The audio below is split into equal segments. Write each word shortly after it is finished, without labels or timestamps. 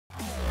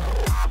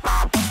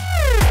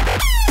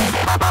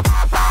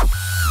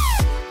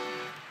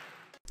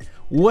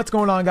What's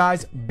going on,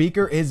 guys?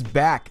 Beaker is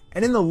back,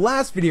 and in the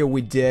last video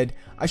we did,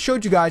 I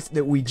showed you guys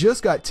that we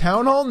just got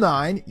Townhall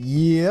 9,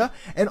 yeah,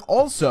 and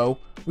also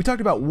we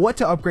talked about what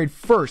to upgrade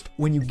first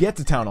when you get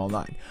to Townhall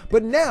 9.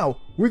 But now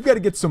we've got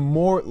to get some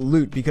more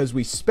loot because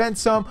we spent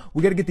some.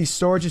 We got to get these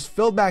storages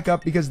filled back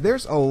up because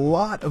there's a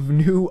lot of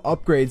new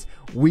upgrades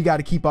we got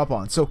to keep up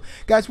on. So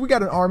guys, we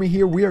got an army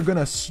here. We are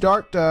gonna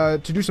start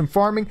to do some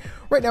farming.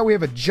 Right now we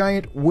have a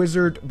giant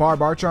wizard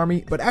barb arch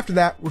army, but after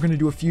that we're gonna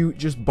do a few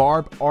just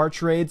barb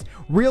arch raids.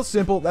 Real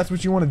simple. That's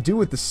what you want to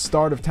do at the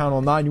start of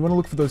Townhall 9. You want to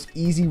look for those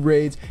easy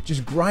raids.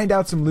 Just grind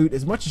out some loot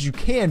as much as you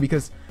can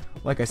because,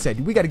 like I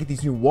said, we got to get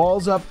these new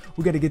walls up.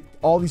 We got to get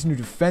all these new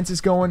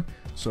defenses going.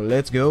 So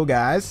let's go,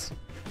 guys.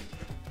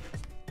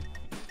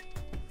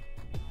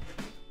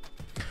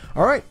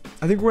 All right,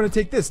 I think we're going to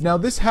take this. Now,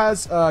 this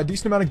has a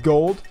decent amount of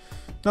gold.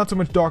 Not so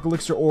much Dark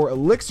Elixir or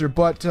Elixir,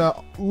 but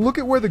look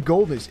at where the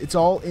gold is. It's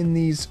all in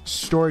these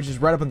storages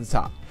right up on the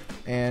top.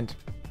 And,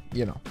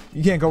 you know,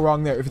 you can't go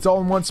wrong there. If it's all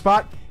in one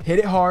spot, hit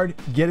it hard,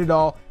 get it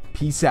all,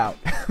 peace out.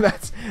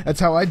 That's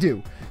how I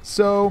do.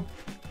 So,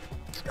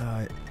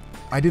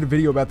 I did a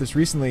video about this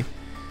recently.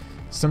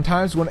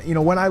 Sometimes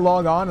when I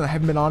log on and I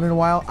haven't been on in a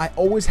while, I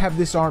always have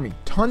this army.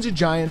 Tons of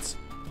giants,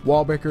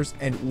 wall breakers,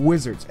 and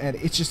wizards, and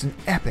it's just an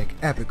epic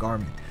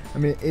army. I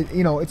mean,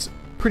 it's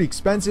pretty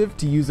expensive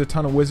to use a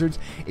ton of wizards.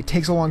 It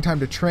takes a long time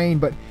to train,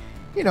 but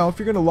if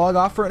you're gonna log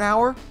off for an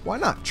hour, why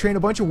not train a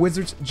bunch of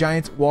wizards,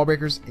 giants, wall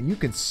breakers, and you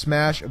can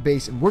smash a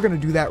base. And we're gonna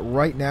do that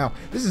right now.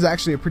 This is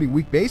actually a pretty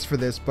weak base for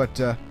this, but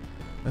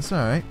that's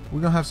all right.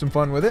 We're gonna have some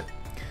fun with it.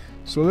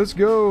 So let's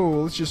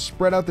go. Let's just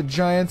spread out the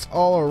giants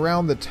all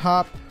around the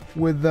top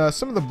with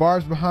some of the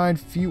barbs behind,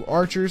 few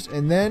archers,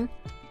 and then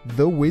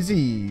the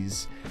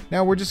wizzies.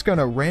 Now we're just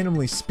gonna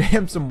randomly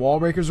spam some wall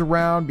breakers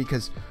around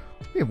because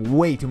we have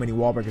way too many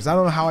wall breakers. I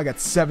don't know how I got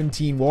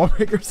 17 wall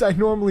breakers. I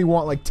normally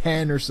want like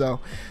 10 or so.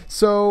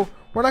 So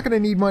we're not gonna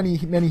need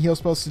many heal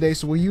spells today,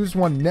 so we'll use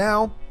one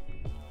now.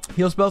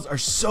 Heal spells are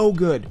so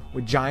good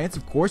with giants,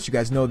 of course, you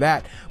guys know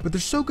that, but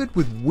they're so good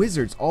with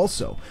wizards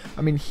also.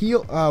 I mean,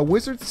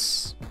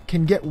 wizards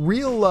can get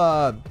real,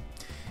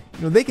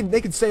 they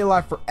can stay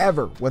alive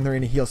forever when they're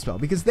in a heal spell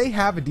because they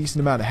have a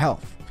decent amount of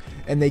health,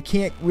 and they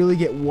can't really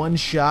get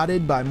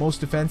one-shotted by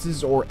most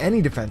defenses or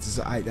any defenses,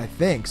 I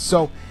think.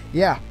 So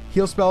yeah,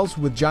 heal spells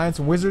with giants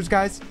and wizards,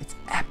 guys, it's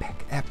epic.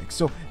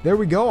 So there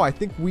we go. I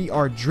think we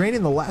are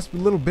draining the last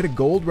little bit of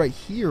gold right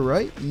here,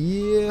 right?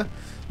 Yeah.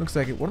 Looks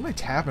like it. What am I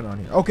tapping on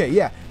here? Okay,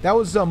 yeah, that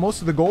was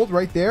most of the gold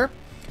right there.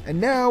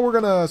 And now we're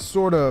gonna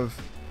sort of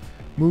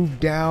move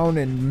down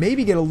and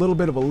maybe get a little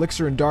bit of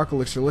elixir and dark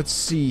elixir. Let's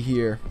see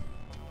here.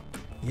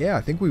 Yeah,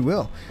 I think we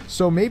will.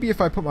 So maybe if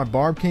I put my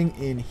Barb King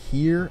in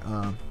here,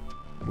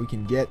 we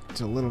can get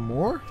a little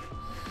more.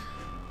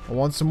 I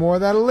want some more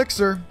of that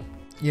elixir.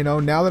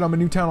 Now that I'm a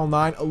new Townhall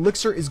 9,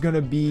 elixir is going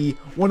to be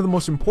one of the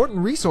most important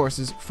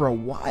resources for a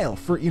while,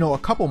 for a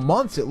couple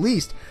months at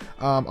least.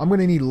 I'm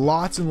going to need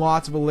lots and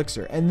lots of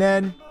elixir, and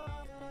then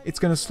it's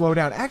going to slow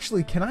down.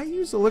 Actually, can I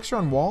use elixir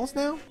on walls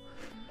now?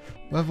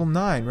 Level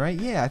 9, right?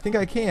 Yeah, I think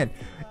I can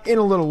in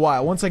a little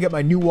while, once I get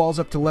my new walls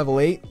up to level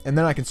 8, and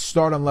then I can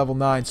start on level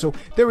 9. So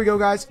there we go,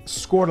 guys.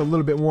 Scored a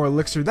little bit more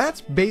elixir. That's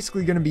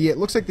basically going to be it.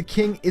 Looks like the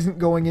king isn't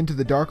going into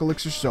the dark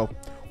elixir, so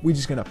we're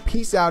just going to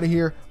peace out of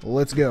here.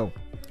 Let's go.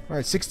 All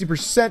right,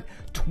 60%,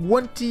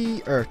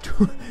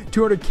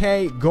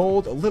 200k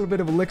gold, a little bit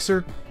of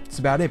elixir. That's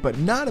about it, but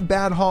not a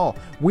bad haul.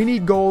 We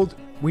need gold,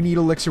 we need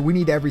elixir, we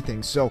need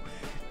everything. So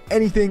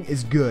anything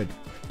is good.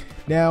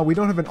 Now, we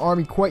don't have an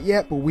army quite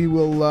yet, but we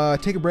will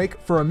take a break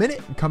for a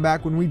minute and come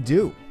back when we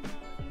do.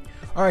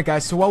 All right,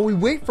 guys, so while we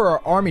wait for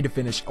our army to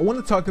finish, I want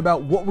to talk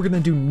about what we're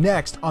going to do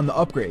next on the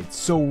upgrades.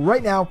 So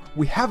right now,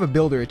 we have a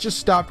builder. It just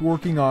stopped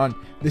working on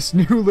this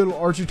new little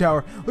archer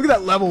tower. Look at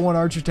that level 1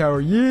 archer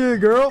tower. Yeah,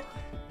 girl.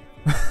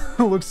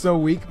 Looks so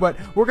weak, but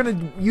we're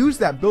gonna use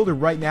that builder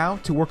right now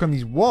to work on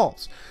these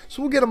walls.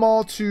 So we'll get them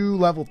all to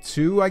level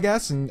 2, I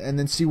guess, and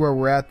then see where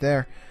we're at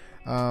there.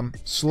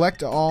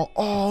 Select all.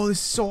 Oh, this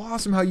is so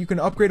awesome how you can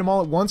upgrade them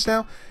all at once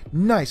now.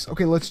 Nice.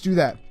 Okay, let's do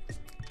that.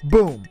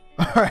 Boom.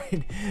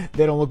 Alright,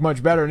 they don't look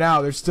much better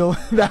now. They're still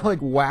that like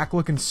whack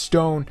looking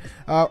stone.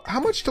 How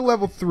much to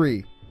level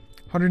 3?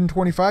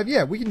 125?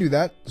 Yeah, we can do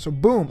that. So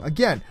boom,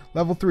 again,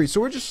 level 3. So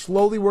we're just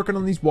slowly working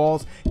on these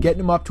walls, getting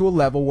them up to a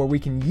level where we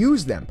can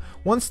use them.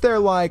 Once they're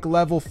like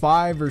level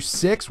 5 or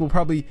 6, we'll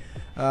probably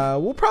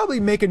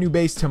make a new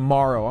base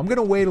tomorrow. I'm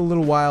gonna wait a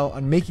little while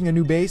on making a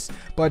new base,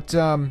 but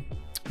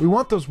we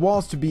want those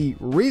walls to be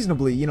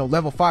reasonably,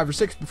 level 5 or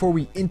 6 before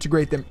we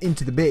integrate them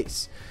into the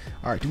base.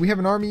 All right, do we have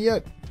an army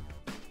yet?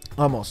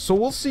 Almost. So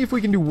we'll see if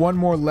we can do one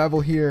more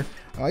level here.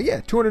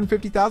 Yeah,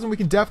 250,000. We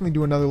can definitely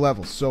do another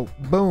level. So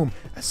boom.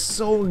 That's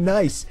so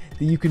nice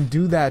that you can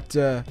do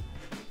that.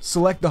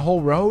 Select the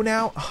whole row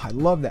now. Oh, I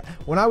love that.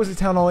 When I was at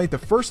Townhall 8 the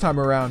first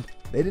time around,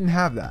 they didn't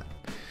have that.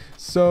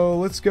 So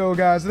let's go,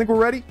 guys. I think we're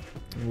ready.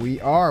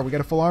 We are. We got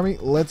a full army.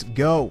 Let's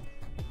go.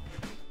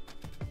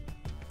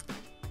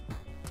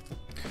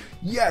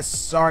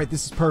 Yes! Alright,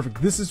 this is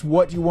perfect. This is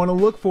what you want to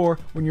look for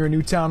when you're a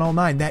new Town Hall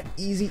 9. That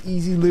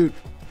easy loot.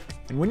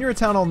 And when you're a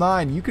Town Hall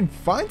 9, you can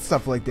find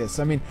stuff like this.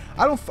 I mean,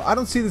 I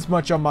don't see this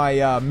much on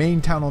my main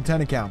Town Hall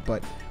 10 account,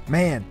 but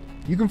man,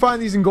 you can find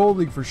these in Gold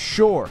League for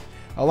sure.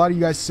 A lot of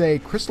you guys say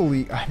Crystal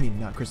League, I mean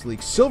not Crystal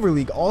League, Silver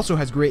League also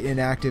has great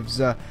inactives.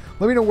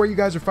 Let me know where you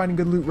guys are finding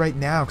good loot right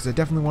now, because I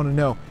definitely want to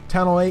know.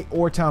 Town Hall 8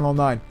 or Town Hall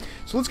 9.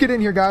 So let's get in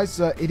here, guys.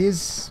 It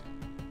is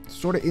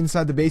sort of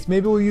inside the base.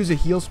 Maybe we'll use a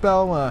heal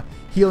spell,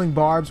 healing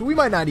barbs. We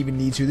might not even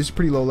need to. This is a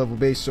pretty low level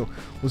base, so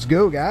let's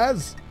go,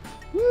 guys.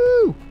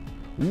 Woo!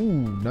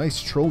 Ooh,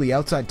 nice trolley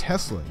outside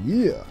Tesla.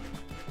 Yeah.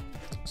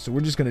 So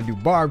we're just going to do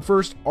barb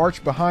first,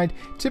 arch behind.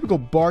 Typical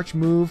Barch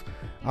move.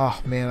 Oh,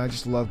 man, I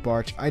just love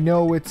Barch. I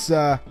know it's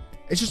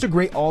just a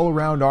great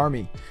all-around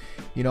army.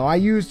 You know, I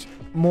used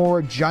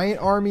more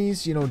giant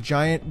armies, you know,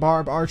 giant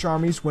barb arch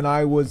armies when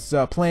I was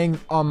playing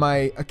on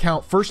my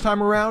account first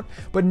time around.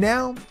 But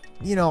now,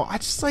 you know, I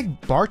just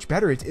like Barch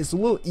better. It's a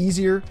little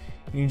easier.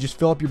 And you just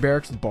fill up your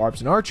barracks with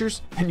barbs and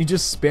archers, and you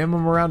just spam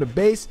them around a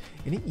base,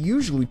 and it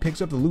usually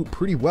picks up the loot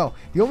pretty well.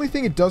 The only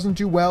thing it doesn't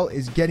do well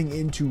is getting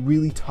into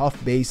really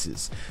tough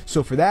bases.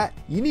 So for that,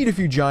 you need a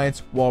few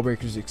giants, wall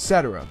breakers,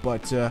 etc.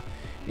 But,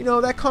 you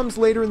know, that comes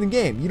later in the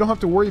game. You don't have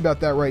to worry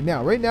about that right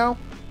now. Right now,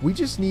 we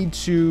just need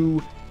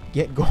to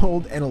get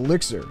gold and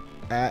elixir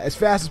as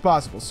fast as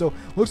possible. So,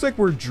 looks like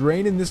we're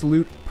draining this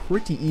loot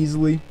pretty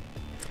easily.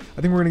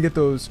 I think we're going to get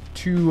those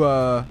 2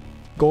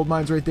 gold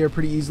mines right there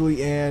pretty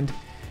easily, and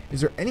is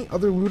there any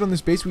other loot on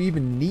this base we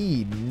even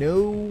need?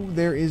 No,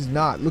 there is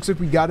not. Looks like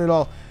we got it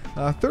all.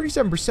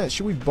 37%.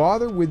 Should we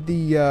bother with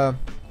the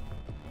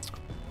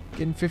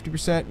getting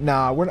 50%?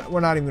 Nah, we're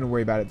not even going to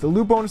worry about it. The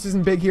loot bonus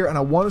isn't big here, and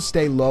I want to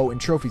stay low in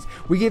trophies.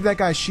 We gave that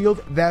guy a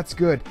shield. That's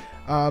good.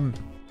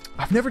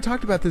 I've never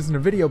talked about this in a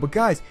video, but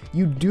guys,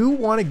 you do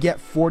want to get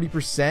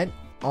 40%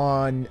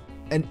 on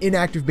an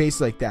inactive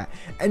base like that.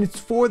 And it's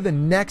for the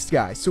next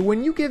guy. So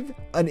when you give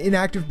an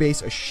inactive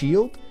base a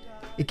shield,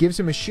 it gives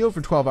him a shield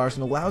for 12 hours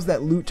and allows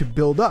that loot to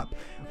build up,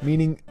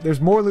 meaning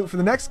there's more loot for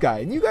the next guy.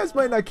 And you guys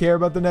might not care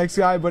about the next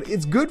guy, but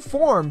it's good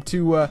form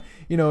to,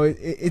 you know,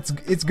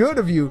 it's good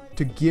of you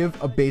to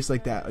give a base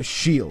like that a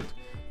shield.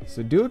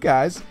 So do it,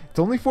 guys. It's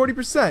only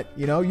 40%.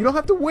 You know, you don't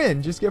have to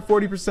win, just get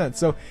 40%.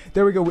 So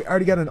there we go. We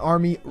already got an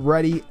army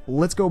ready.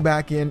 Let's go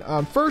back in.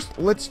 First,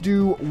 let's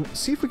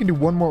see if we can do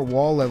one more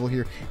wall level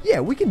here.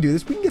 Yeah, we can do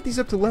this. We can get these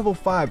up to level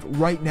 5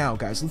 right now,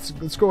 guys.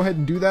 Let's go ahead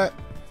and do that.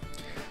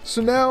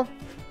 So now,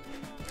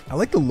 I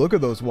like the look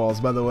of those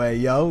walls, by the way,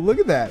 yo. Look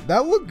at that.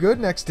 That look good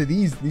next to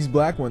these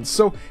black ones.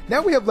 So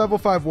now we have level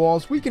 5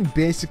 walls. We can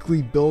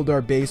basically build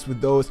our base with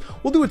those.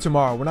 We'll do it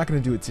tomorrow. We're not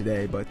going to do it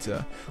today, but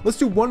let's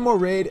do one more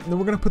raid, and then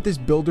we're going to put this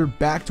builder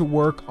back to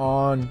work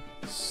on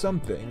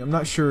something. I'm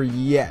not sure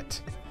yet.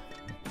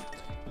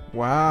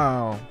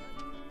 Wow.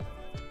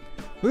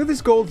 Look at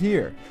this gold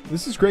here.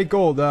 This is great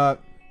gold.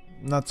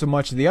 Not so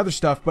much of the other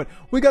stuff, but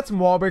we got some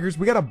wall breakers.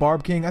 We got a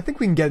Barb King. I think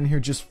we can get in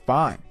here just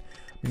fine.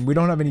 We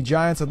don't have any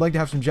giants. I'd like to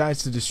have some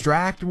giants to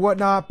distract and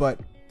whatnot, but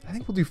I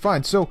think we'll do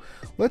fine. So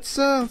let's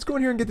go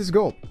in here and get this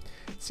gold.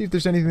 See if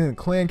there's anything in the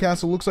clan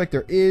castle. Looks like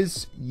there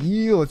is.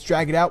 Yeah, let's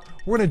drag it out.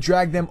 We're gonna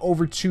drag them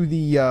over to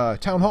the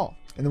town hall,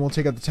 and then we'll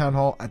take out the town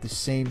hall at the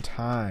same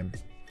time.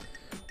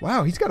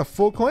 Wow, he's got a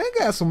full clan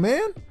castle,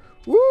 man.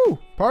 Woo!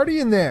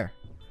 Party in there.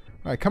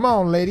 All right, come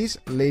on, ladies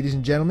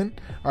and gentlemen.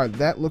 All right,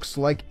 that looks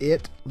like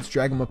it. Let's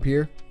drag them up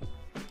here.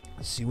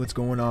 Let's see what's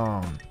going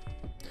on.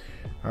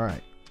 All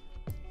right.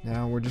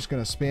 Now we're just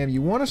going to spam.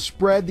 You want to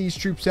spread these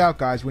troops out,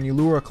 guys, when you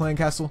lure a clan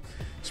castle.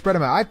 Spread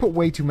them out. I put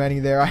way too many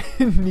there. I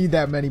didn't need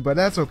that many, but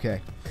that's okay.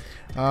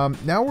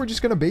 Now we're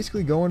just going to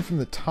basically go in from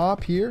the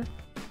top here.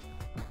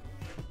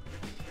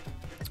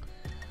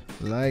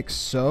 Like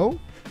so.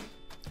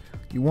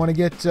 You want to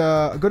get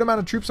a good amount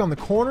of troops on the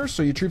corners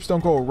so your troops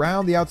don't go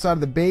around the outside of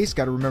the base.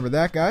 Got to remember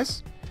that,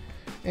 guys.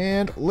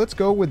 And let's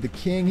go with the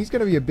king. He's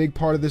going to be a big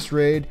part of this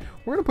raid.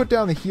 We're going to put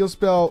down the heal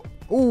spell.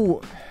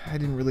 Ooh, I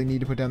didn't really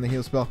need to put down the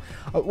heal spell.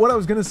 What I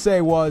was going to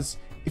say was,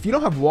 if you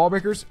don't have wall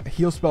breakers, a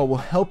heal spell will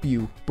help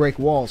you break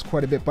walls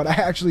quite a bit. But I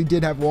actually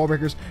did have wall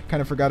breakers.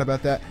 Kind of forgot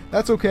about that.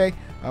 That's okay.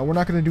 We're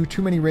not going to do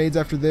too many raids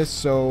after this,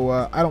 so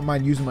I don't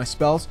mind using my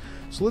spells.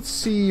 So let's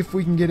see if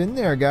we can get in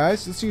there,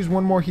 guys. Let's use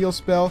one more heal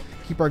spell.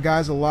 Keep our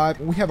guys alive.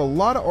 We have a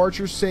lot of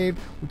archers saved.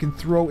 We can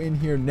throw in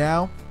here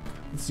now.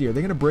 Let's see, are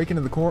they going to break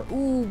into the corner?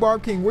 Ooh,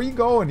 Barb King, where you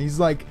going? He's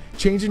like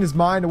changing his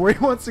mind to where he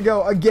wants to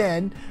go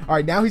again. All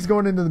right, now he's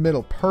going into the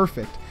middle.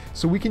 Perfect.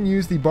 So we can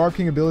use the Barb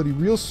King ability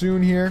real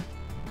soon here.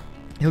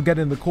 He'll get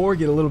into the core,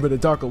 get a little bit of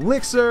Dark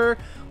Elixir,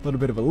 a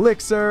little bit of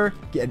Elixir,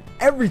 getting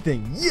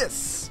everything.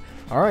 Yes!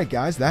 All right,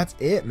 guys, that's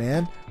it,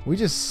 man. We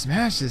just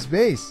smashed this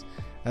base.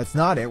 That's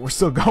not it. We're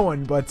still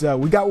going, but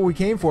we got what we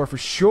came for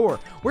sure.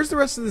 Where's the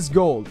rest of this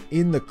gold?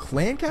 In the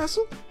clan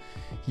castle?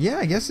 Yeah,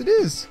 I guess it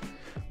is.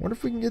 Wonder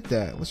if we can get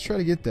that. Let's try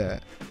to get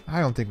that.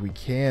 I don't think we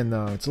can,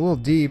 though. It's a little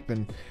deep,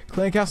 and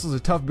clan castle is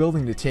a tough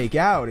building to take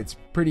out. It's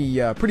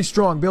pretty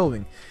strong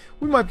building.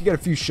 We might get a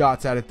few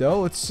shots at it,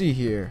 though. Let's see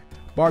here.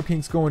 Bar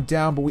Pink's going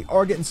down, but we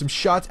are getting some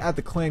shots at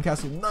the clan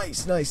castle.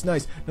 Nice, nice,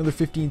 nice. Another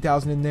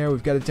 15,000 in there.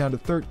 We've got it down to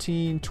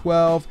 13,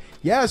 12.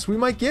 Yes, we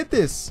might get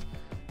this.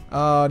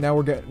 Now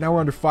we're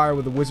under fire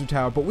with the wizard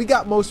tower, but we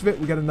got most of it.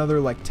 We got another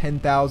like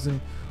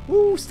 10,000.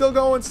 Ooh, still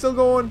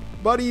going,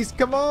 buddies.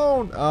 Come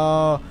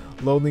on.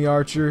 Lonely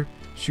Archer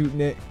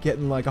shooting it,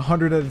 getting like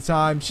 100 at a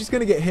time. She's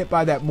gonna get hit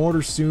by that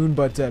mortar soon,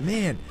 but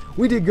man,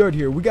 we did good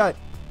here. We got,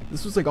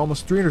 this was like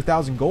almost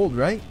 300,000 gold,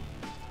 right?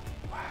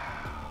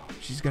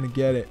 She's gonna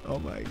get it. Oh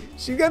my,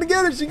 she's gonna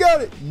get it. She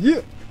got it.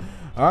 Yeah.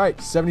 All right,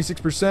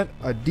 76%,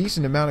 a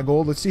decent amount of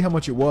gold. Let's see how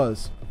much it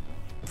was.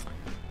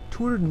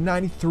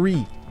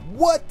 293.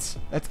 What?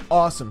 That's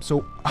awesome.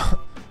 So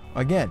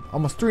again,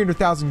 almost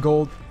 300,000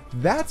 gold.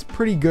 That's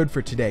pretty good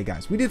for today,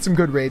 guys. We did some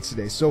good raids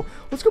today. So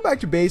let's go back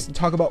to base and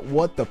talk about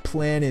what the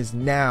plan is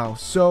now.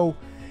 So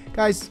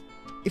guys,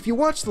 if you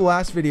watched the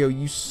last video,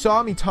 you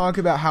saw me talk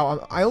about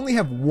how I only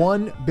have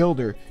one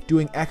builder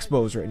doing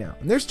expos right now,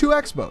 and there's 2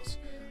 expos.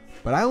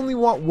 But I only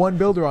want one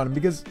builder on them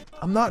because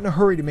I'm not in a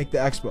hurry to make the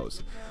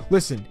expos.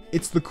 Listen,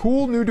 it's the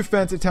cool new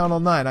defense at Townhall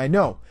 9, I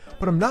know.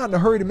 But I'm not in a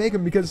hurry to make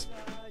them because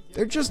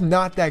they're just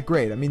not that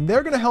great. I mean,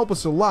 they're going to help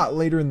us a lot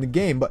later in the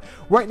game. But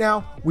right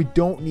now, we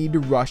don't need to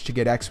rush to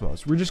get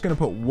expos. We're just going to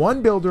put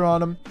one builder on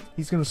them.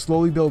 He's going to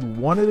slowly build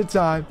one at a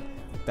time.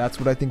 That's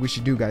what I think we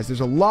should do, guys. There's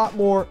a lot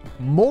more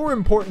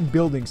important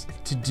buildings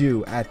to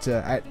do at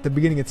the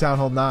beginning of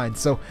Townhall 9.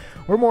 So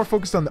we're more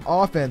focused on the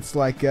offense,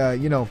 like,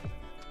 you know,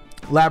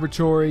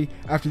 laboratory.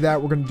 After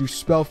that, we're going to do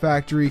spell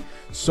factory,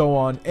 so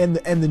on, and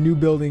the new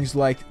buildings,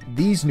 like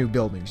these new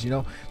buildings, you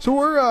know. So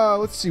we're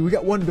let's see, we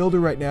got one builder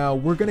right now.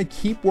 We're going to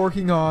keep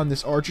working on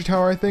this archer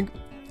tower, I think.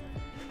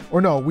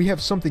 Or no, we have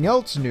something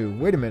else new.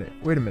 Wait a minute,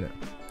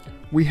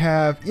 we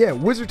have, yeah,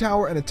 wizard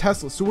tower and a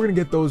Tesla, so we're going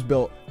to get those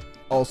built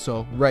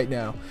also right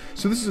now.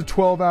 So this is a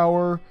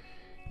 12-hour,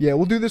 yeah,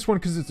 we'll do this one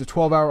because it's a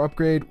 12-hour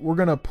upgrade. We're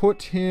going to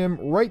put him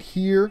right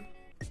here.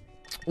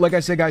 Like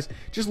I said, guys,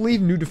 just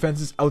leave new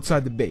defenses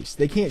outside the base.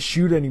 They can't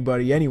shoot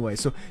anybody anyway,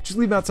 so just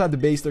leave them outside the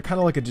base. They're kind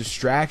of like a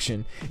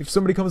distraction. If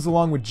somebody comes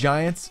along with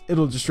giants,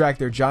 it'll distract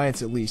their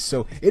giants at least,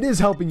 so it is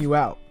helping you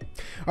out.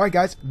 Alright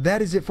guys,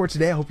 that is it for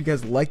today. I hope you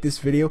guys liked this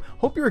video.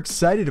 Hope you're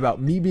excited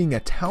about me being a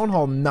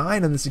Townhall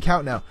 9 on this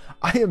account now.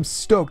 I am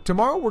stoked.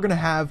 Tomorrow we're going to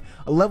have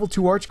a level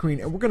 2 Arch Queen,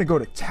 and we're going to go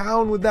to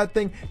town with that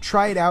thing,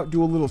 try it out,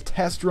 do a little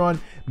test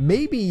run,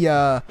 maybe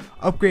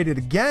upgrade it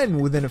again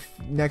within the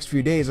next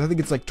few days. I think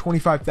it's like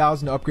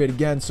 25,000 to upgrade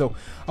again, so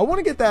I want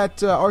to get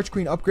that Arch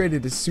Queen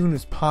upgraded as soon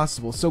as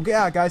possible. So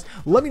yeah, guys,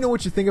 let me know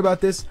what you think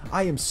about this.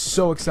 I am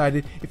so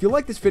excited. If you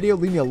like this video,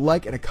 leave me a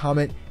like and a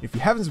comment. If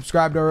you haven't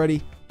subscribed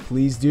already,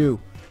 please do.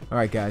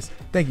 Alright guys,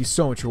 thank you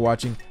so much for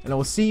watching, and I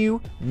will see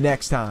you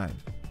next time.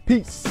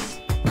 Peace!